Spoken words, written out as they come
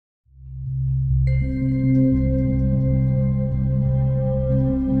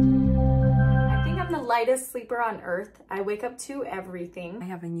lightest sleeper on earth. I wake up to everything. I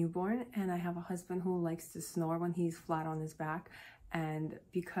have a newborn and I have a husband who likes to snore when he's flat on his back. And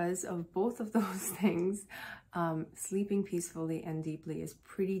because of both of those things, sleeping peacefully and deeply is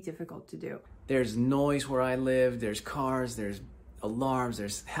pretty difficult to do. There's noise where I live, there's cars, there's alarms,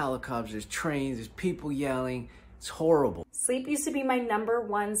 there's helicopters, there's trains, there's people yelling. It's horrible. Sleep used to be my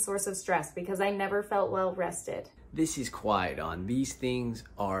 #1 source of stress because I never felt well rested. This is QuietOn. These things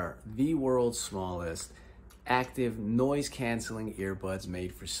are the world's smallest active noise canceling earbuds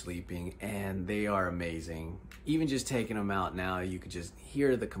made for sleeping, and they are amazing. Even just taking them out now, you could just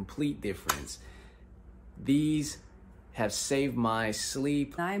hear the complete difference. These have saved my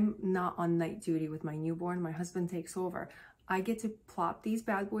sleep. I'm not on night duty with my newborn. My husband takes over. I get to plop these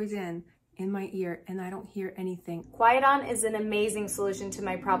bad boys in my ear and I don't hear anything. QuietOn is an amazing solution to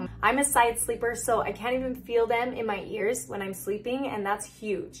my problem. I'm a side sleeper, so I can't even feel them in my ears when I'm sleeping, and that's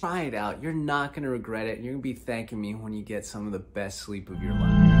huge. Try it out. You're not going to regret it, and you're going to be thanking me when you get some of the best sleep of your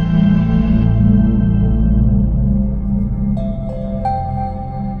life.